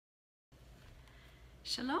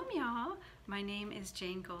Shalom, y'all. My name is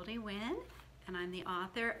Goldie Winn, and I'm the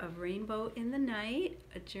author of Rainbow in the Night,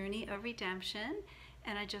 A Journey of Redemption.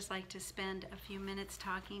 And I'd just like to spend a few minutes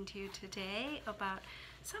talking to you today about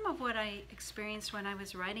some of what I experienced when I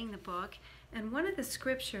was writing the book. And one of the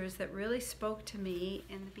scriptures that really spoke to me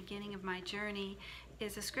in the beginning of my journey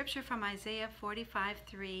is a scripture from Isaiah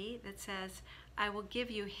 45:3 that says, "I will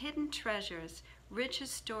give you hidden treasures,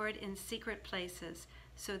 riches stored in secret places,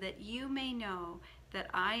 so that you may know that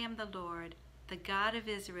I am the Lord, the God of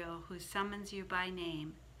Israel, who summons you by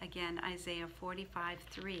name." Again, Isaiah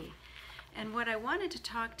 45:3. And what I wanted to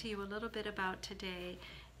talk to you a little bit about today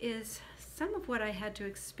is some of what I had to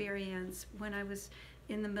experience when I was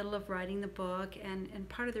in the middle of writing the book. And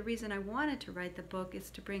part of the reason I wanted to write the book is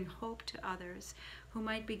to bring hope to others who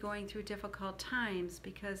might be going through difficult times,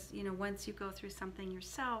 because, you know, once you go through something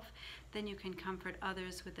yourself, then you can comfort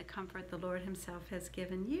others with the comfort the Lord Himself has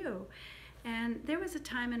given you. And there was a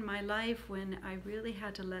time in my life when I really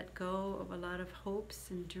had to let go of a lot of hopes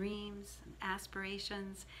and dreams and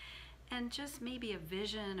aspirations, and just maybe a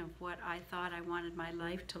vision of what I thought I wanted my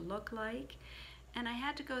life to look like. And I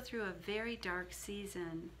had to go through a very dark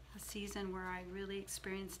season, a season where I really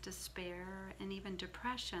experienced despair and even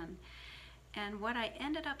depression. And what I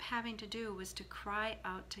ended up having to do was to cry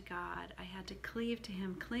out to God. I had to cleave to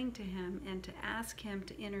Him, cling to Him, and to ask Him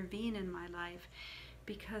to intervene in my life,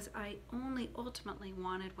 because I only ultimately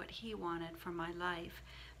wanted what He wanted for my life.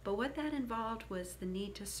 But what that involved was the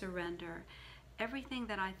need to surrender. Everything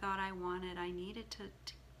that I thought I wanted, I needed to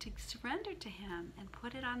surrender to Him and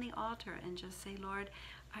put it on the altar and just say, "Lord,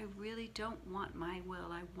 I really don't want my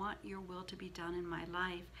will. I want your will to be done in my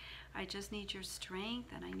life. I just need your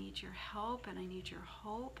strength, and I need your help, and I need your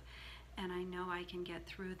hope, and I know I can get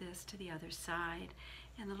through this to the other side."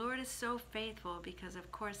 And the Lord is so faithful, because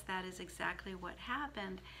of course that is exactly what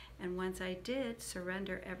happened. And once I did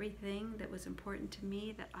surrender everything that was important to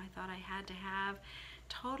me, that I thought I had to have,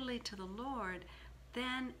 totally to the Lord,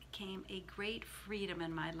 then came a great freedom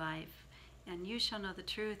in my life. And you shall know the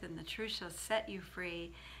truth, and the truth shall set you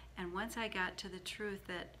free. And once I got to the truth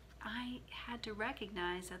that I had to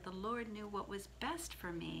recognize that the Lord knew what was best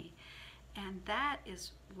for me, and that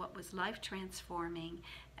is what was life transforming.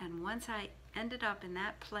 And once I ended up in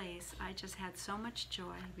that place, I just had so much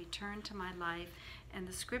joy, returned to my life. And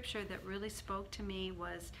the scripture that really spoke to me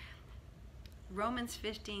was Romans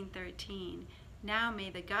 15:13. "Now may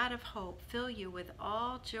the God of hope fill you with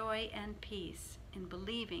all joy and peace in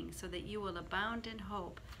believing, so that you will abound in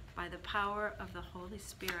hope by the power of the Holy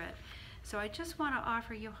Spirit." So I just want to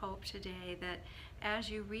offer you hope today that as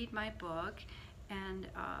you read my book, and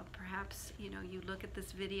perhaps, you know, you look at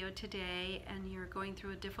this video today and you're going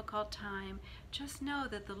through a difficult time, just know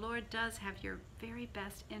that the Lord does have your very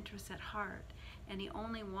best interests at heart. And He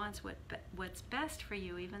only wants what's best for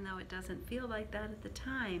you, even though it doesn't feel like that at the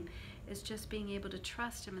time. Is just being able to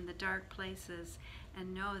trust Him in the dark places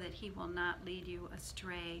and know that He will not lead you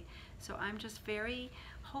astray. So I'm just very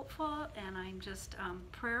hopeful, and I'm just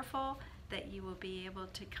prayerful that you will be able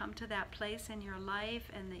to come to that place in your life,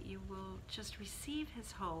 and that you will just receive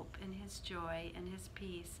His hope and His joy and His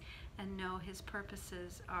peace, and know His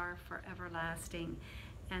purposes are for everlasting.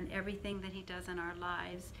 And everything that He does in our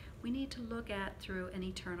lives, we need to look at through an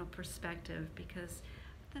eternal perspective, because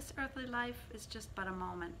this earthly life is just but a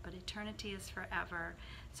moment, but eternity is forever.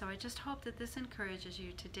 So I just hope that this encourages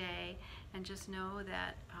you today, and just know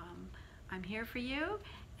that I'm here for you,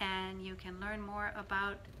 and you can learn more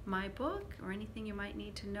about my book or anything you might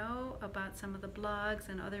need to know about some of the blogs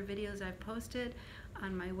and other videos I've posted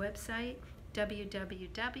on my website,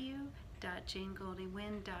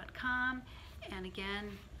 www.janegoldiewinn.com. And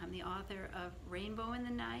again, I'm the author of Rainbow in the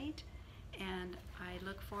Night, and I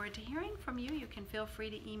look forward to hearing from you. You can feel free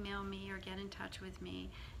to email me or get in touch with me,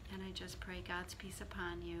 and I just pray God's peace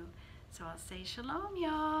upon you. So I'll say shalom,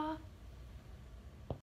 y'all.